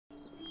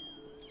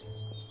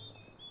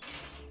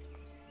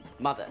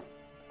Mother,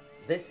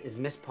 this is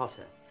Miss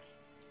Potter.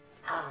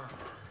 Ah,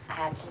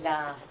 at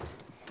last.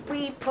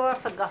 We poor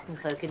forgotten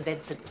folk in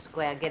Bedford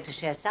Square get to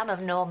share some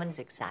of Norman's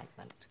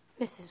excitement.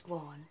 Mrs.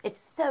 Warren, it's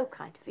so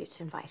kind of you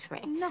to invite me.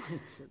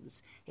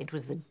 Nonsense. It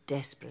was the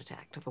desperate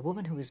act of a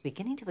woman who was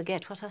beginning to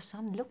forget what her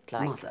son looked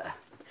like. Mother.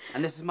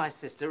 And this is my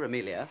sister,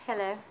 Amelia.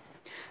 Hello.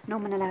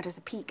 Norman allowed us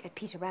a peek at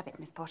Peter Rabbit,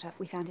 Miss Potter.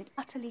 We found it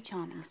utterly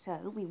charming,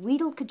 so we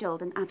wheedled,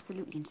 cajoled, and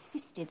absolutely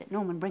insisted that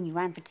Norman bring you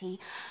round for tea.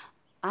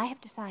 I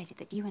have decided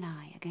that you and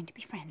I are going to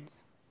be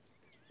friends.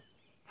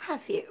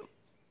 Have you?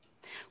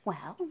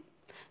 Well,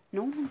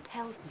 Norman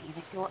tells me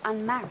that you're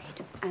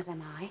unmarried, as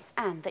am I,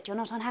 and that you're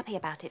not unhappy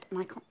about it, and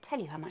I can't tell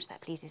you how much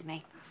that pleases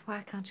me.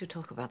 Why can't you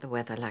talk about the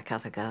weather like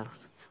other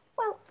girls?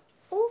 Well,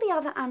 all the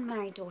other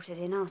unmarried daughters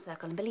in our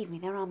circle, and believe me,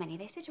 there are many,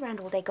 they sit around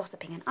all day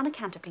gossiping and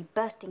unaccountably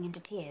bursting into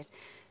tears.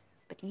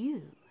 But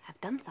you have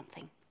done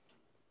something.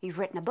 You've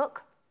written a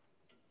book.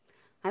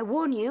 I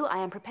warn you, I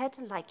am prepared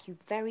to like you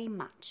very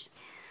much.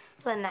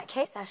 Well, in that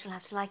case, I shall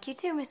have to like you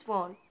too, Miss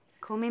Warren.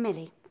 Call me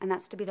Millie, and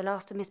that's to be the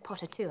last of Miss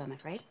Potter too, I'm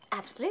afraid.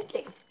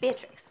 Absolutely.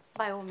 Beatrix,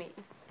 by all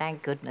means.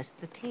 Thank goodness,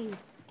 the tea.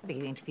 I'm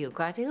beginning to feel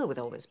quite ill with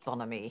all this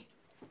bonhomie.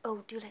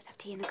 Oh, do let's have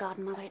tea in the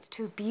garden, Mother. It's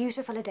too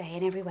beautiful a day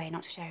in every way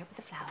not to share it with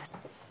the flowers.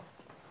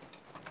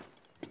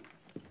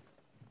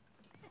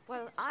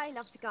 Well, I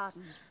love to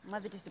garden.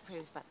 Mother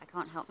disapproves, but I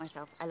can't help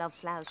myself. I love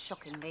flowers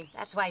shockingly.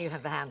 That's why you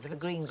have the hands of a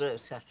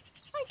greengrocer.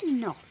 I do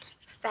not.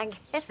 Thank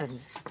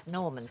heavens,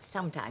 Norman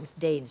sometimes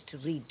deigns to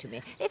read to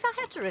me. If I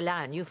had to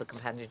rely on you for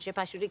companionship,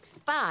 I should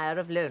expire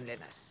of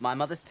loneliness. My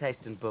mother's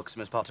taste in books,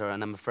 Miss Potter,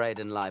 and I'm afraid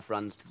in life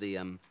runs to the,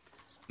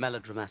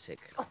 melodramatic.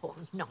 Oh,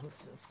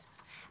 nonsense.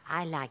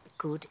 I like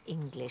good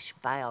English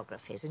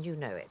biographies, and you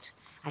know it.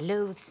 I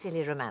loathe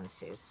silly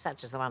romances,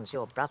 such as the ones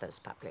your brothers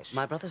publish.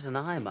 My brothers and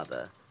I,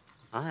 Mother.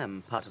 I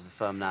am part of the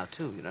firm now,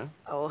 too, you know.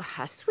 Oh,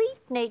 a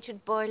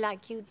sweet-natured boy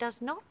like you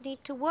does not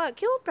need to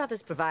work. Your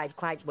brothers provide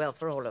quite well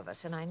for all of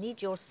us, and I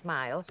need your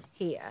smile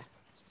here.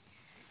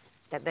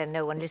 That then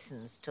no one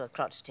listens to a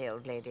crotchety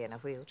old lady in a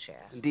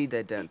wheelchair. Indeed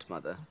they don't,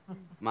 Mother.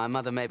 My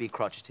mother may be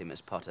crotchety,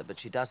 Miss Potter, but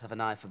she does have an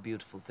eye for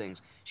beautiful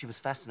things. She was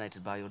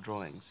fascinated by your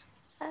drawings.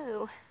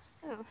 Oh.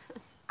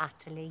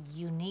 Utterly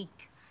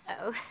unique.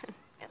 Oh.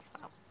 Yes,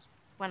 well,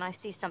 when I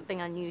see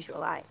something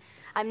unusual,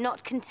 I'm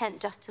not content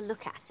just to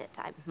look at it.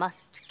 I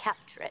must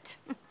capture it.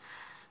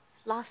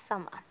 Last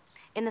summer,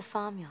 in the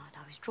farmyard,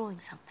 I was drawing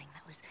something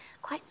that was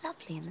quite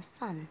lovely in the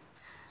sun.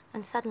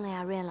 And suddenly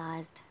I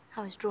realized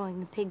I was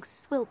drawing the pig's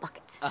swill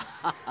bucket.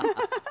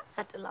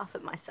 Had to laugh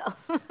at myself.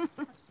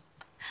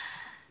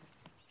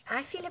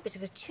 I feel a bit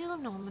of a chill,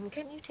 Norman.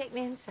 Can you take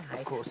me inside?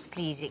 Of course.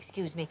 Please,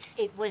 excuse me.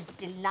 It was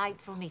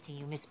delightful meeting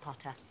you, Miss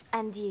Potter.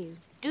 And you.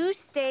 Do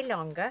stay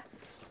longer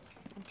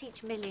and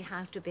teach Millie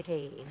how to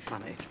behave.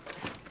 Funny.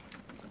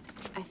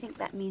 I think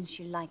that means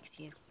she likes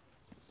you.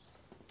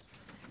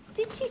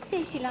 Did she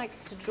say she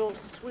likes to draw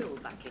swill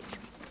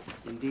buckets?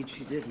 Indeed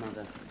she did,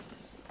 Mother.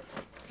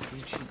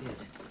 Indeed she did.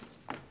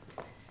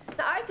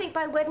 Now, I think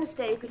by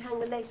Wednesday you could hang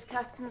the lace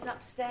curtains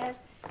upstairs.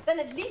 Then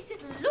at least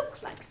it'll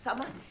look like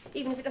summer,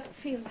 even if it doesn't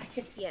feel like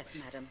it. Yes,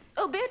 madam.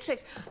 Oh,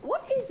 Beatrix,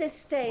 what is this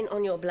stain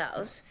on your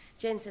blouse?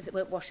 Jane says it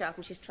won't wash out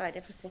and she's tried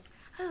everything.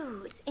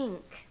 Oh, it's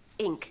ink.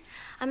 Ink.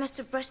 I must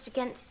have brushed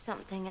against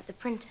something at the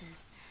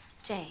printer's.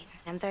 Jane,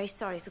 I'm very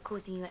sorry for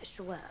causing you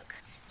extra work.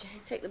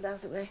 Jane, take the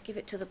blouse away. Give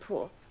it to the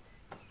poor.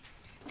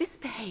 This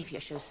behaviour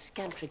shows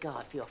scant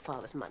regard for your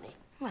father's money.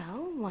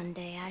 Well, one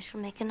day I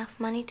shall make enough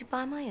money to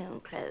buy my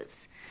own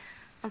clothes.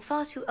 I'm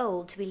far too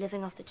old to be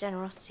living off the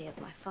generosity of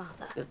my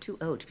father. You're too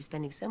old to be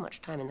spending so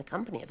much time in the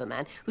company of a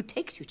man who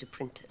takes you to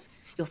printers.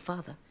 Your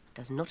father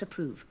does not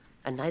approve,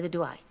 and neither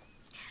do I.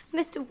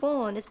 Mr.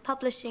 Warren is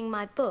publishing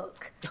my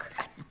book. Oh,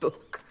 that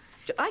book.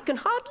 I can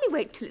hardly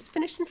wait till it's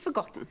finished and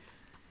forgotten.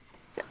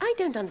 Now, I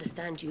don't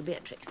understand you,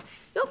 Beatrix.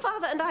 Your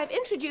father and I have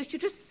introduced you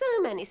to so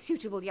many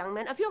suitable young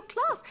men of your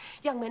class,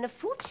 young men of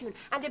fortune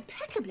and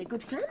impeccably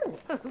good family.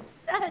 Oh,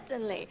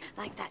 certainly.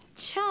 Like that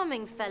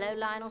charming fellow,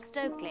 Lionel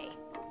Stokely.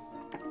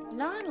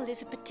 Lionel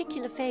is a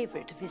particular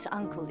favourite of his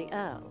uncle, the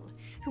Earl,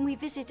 whom we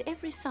visit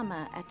every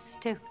summer at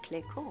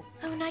Stokely Court.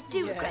 Oh, and I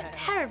do regret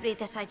terribly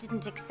that I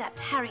didn't accept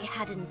Harry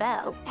Haddon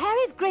Bell.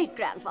 Harry's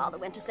great-grandfather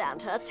went to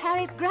Sandhurst,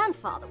 Harry's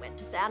grandfather went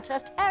to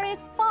Sandhurst,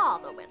 Harry's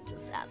father went to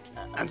Sandhurst.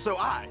 And so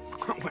I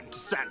went to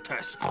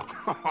Sandhurst.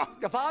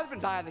 Your father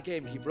and I and the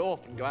gamekeeper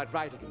often go out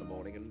riding in the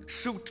morning and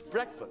shoot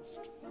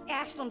breakfast.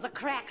 Ashland's a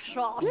crack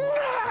shot.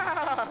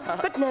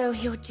 But no,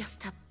 you're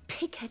just a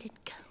pig-headed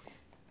goat.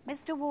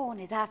 Mr.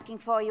 Warren is asking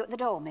for you at the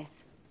door,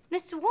 miss.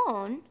 Mr.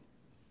 Warren?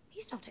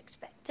 He's not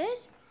expected.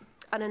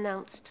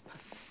 Unannounced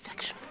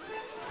perfection.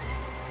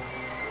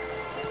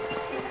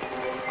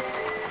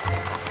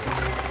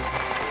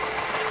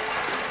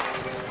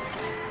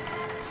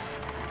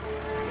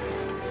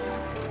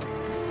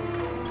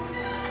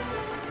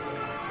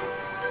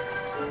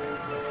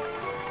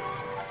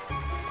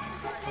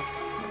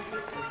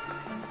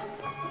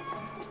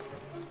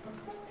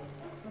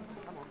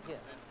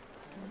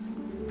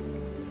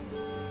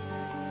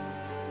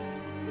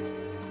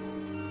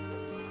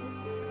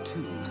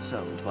 2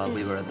 sold while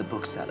we were at the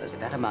booksellers.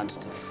 That amounts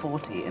to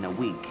 40 in a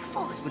week,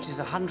 which is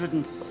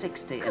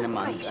 160 in a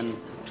month. And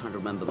I'm trying to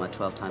remember my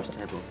 12 times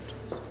table.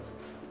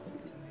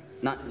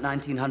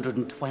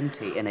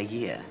 1920 in a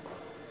year.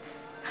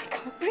 I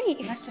can't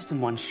breathe. That's just in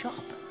one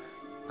shop.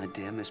 My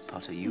dear Miss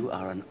Potter, you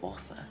are an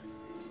author.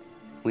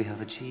 We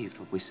have achieved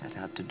what we set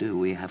out to do.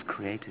 We have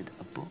created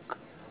a book.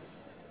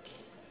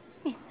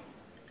 Yes.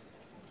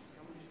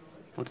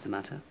 What's the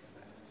matter?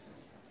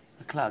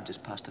 A cloud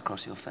just passed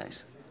across your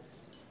face.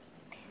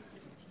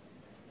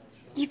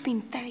 You've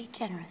been very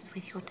generous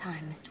with your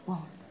time, Mr.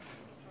 Warren.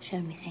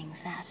 Shown me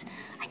things that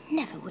I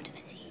never would have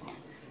seen.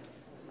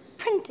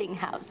 Printing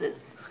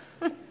houses.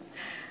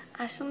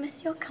 I shall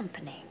miss your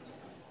company.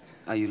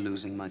 Are you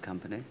losing my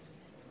company?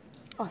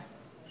 Well,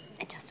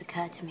 it just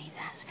occurred to me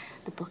that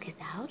the book is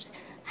out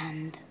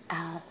and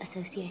our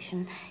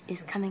association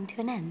is coming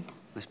to an end.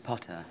 Miss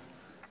Potter,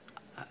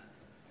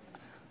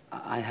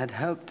 I had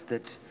hoped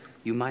that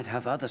you might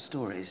have other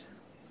stories.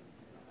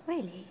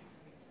 Really?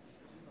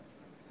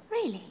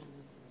 Really?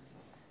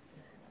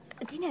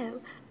 Do you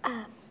know,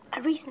 I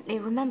recently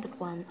remembered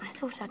one. I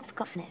thought I'd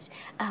forgotten it.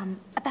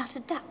 About a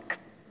duck.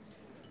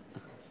 A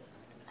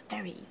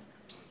very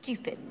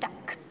stupid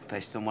duck.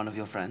 Based on one of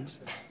your friends?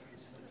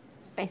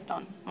 It's based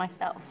on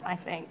myself, I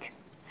think.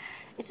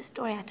 It's a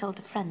story I told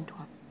a friend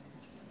once.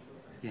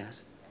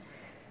 Yes.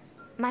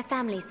 My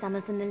family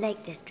summers in the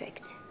Lake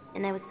District,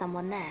 and there was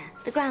someone there,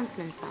 the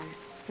groundsman's son,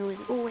 who was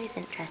always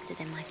interested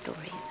in my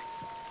stories.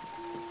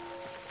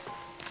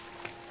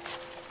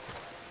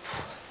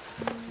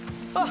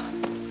 Oh,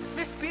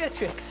 Miss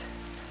Beatrix,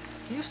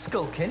 are you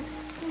skulking?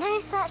 No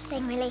such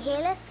thing, Willie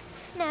Heeless.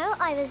 No,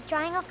 I was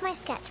drying off my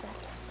sketchbook.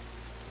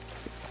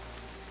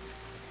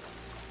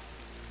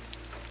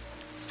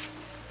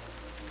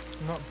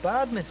 Not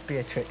bad, Miss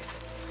Beatrix.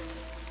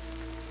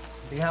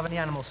 Do you have any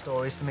animal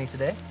stories for me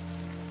today?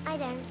 I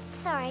don't.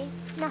 Sorry,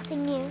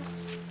 nothing new.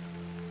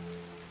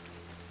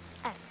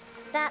 Oh,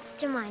 that's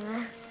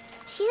Jemima.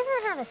 She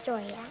doesn't have a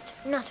story yet,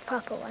 not a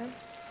proper one.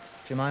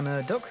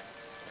 Jemima Duck?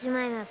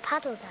 Jemima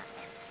Puddle Duck.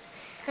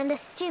 And a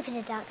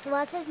stupider duck the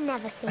world has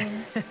never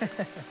seen.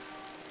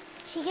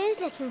 She goes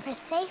looking for a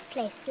safe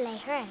place to lay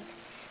her eggs,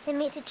 then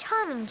meets a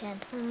charming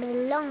gentleman with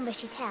a long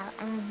bushy tail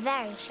and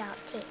very sharp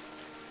teeth.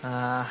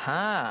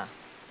 Aha.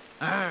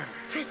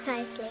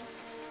 Precisely.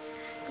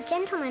 The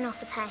gentleman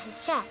offers her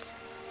his shed,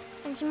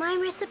 and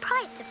Jemima is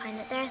surprised to find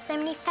that there are so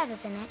many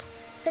feathers in it.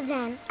 But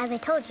then, as I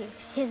told you,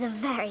 she is a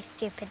very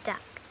stupid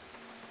duck.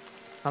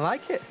 I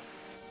like it.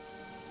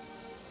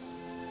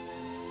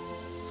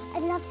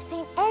 I'd love to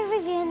paint every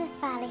view in this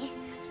valley,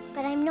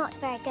 but I'm not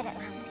very good at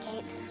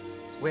landscapes.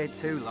 Wait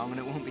too long and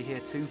it won't be here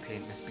to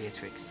paint, Miss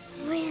Beatrix.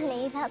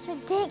 Really? That's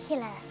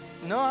ridiculous.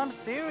 No, I'm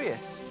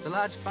serious. The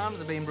large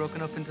farms are being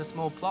broken up into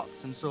small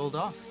plots and sold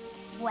off.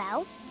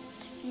 Well,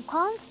 you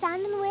can't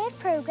stand in the way of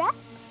progress.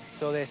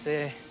 So they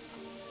say.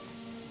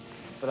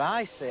 But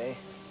I say,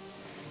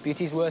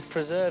 beauty's worth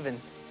preserving.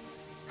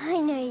 I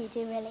know you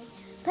do, Willie,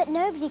 but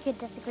nobody could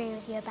disagree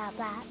with you about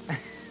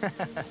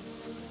that.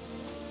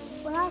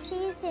 Well, I'll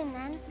see you soon,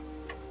 then.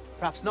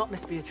 Perhaps not,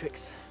 Miss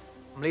Beatrix.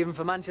 I'm leaving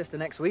for Manchester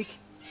next week.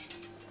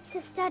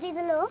 To study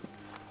the law?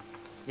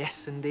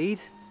 Yes, indeed.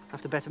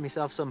 Have to better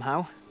myself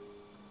somehow.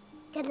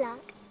 Good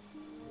luck.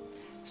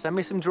 Send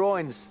me some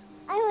drawings.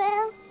 I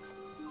will.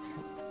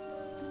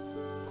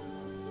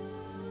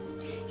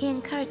 He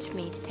encouraged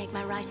me to take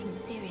my writing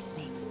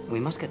seriously. We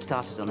must get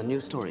started on the new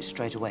story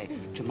straight away.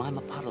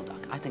 Jemima Puddle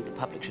Duck. I think the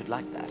public should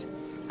like that.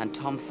 And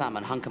Tom Thumb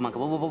and Hunker Munker.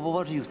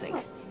 What do you think?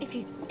 Well,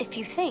 if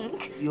you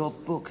think... Your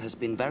book has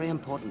been very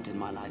important in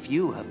my life.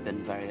 You have been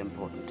very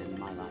important in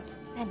my life.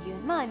 And you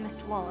and mine,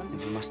 Mr. Warren. And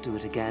we must do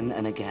it again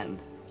and again.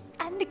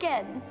 And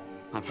again.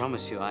 I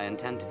promise you, I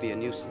intend to be a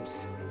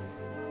nuisance.